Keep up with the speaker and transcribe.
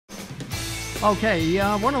Okay,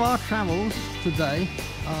 one of our travels today,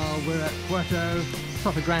 we're at Puerto,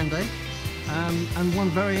 Sotogrande, and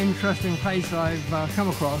one very interesting place I've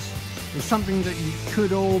come across is something that you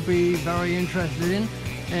could all be very interested in,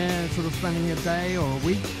 sort of spending a day or a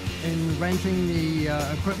week in renting the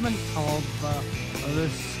equipment of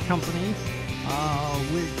this company,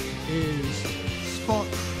 which is Spot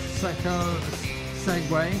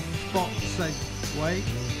Segway.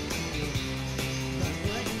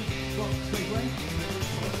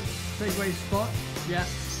 Segway Spot, yeah,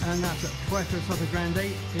 and that's at Puerto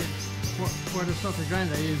Sotogrande. Puerto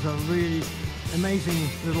Sotogrande is a really amazing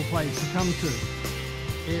little place to come to.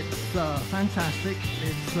 It's fantastic.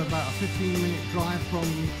 It's about a 15-minute drive from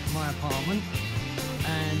my apartment,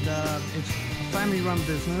 and it's a family-run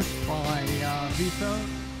business by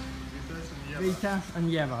Vitas and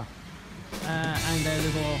Yeva, and their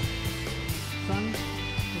little son.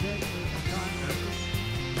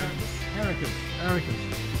 Ericus.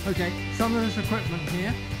 Okay, some of this equipment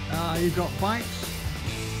here, you've got bikes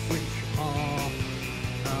which are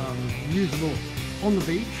usable on the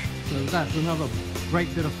beach, so that's another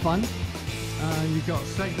great bit of fun. You've got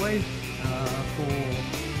segways for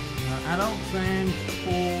adults and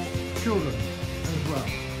for children as well.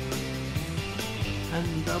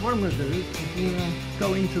 And what I'm going to do is I'm going to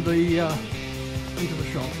go into the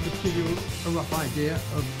shop to give you a rough idea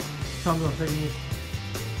of some of the things.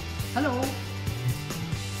 Hello.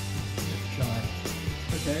 Shy.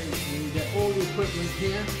 Okay, you get all the equipment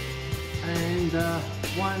here, and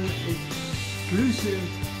one exclusive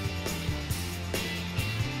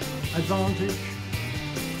advantage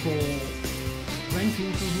for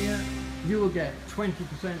renting from here, you will get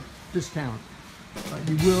 20% discount. But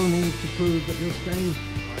you will need to prove that you're staying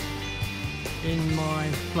in my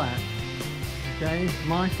flat. Okay,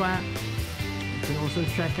 my flat, you can also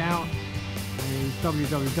check out is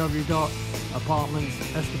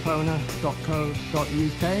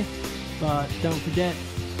www.apartmentsestepona.co.uk, but don't forget,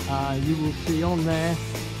 you will see on there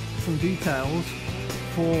some details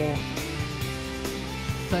for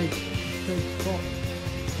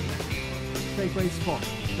Segway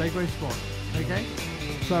Spot. Okay,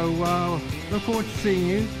 so look forward to seeing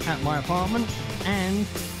you at my apartment, and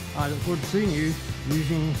I look forward to seeing you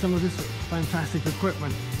using some of this fantastic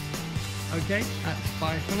equipment. Okay, that's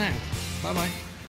bye for now. Bye bye.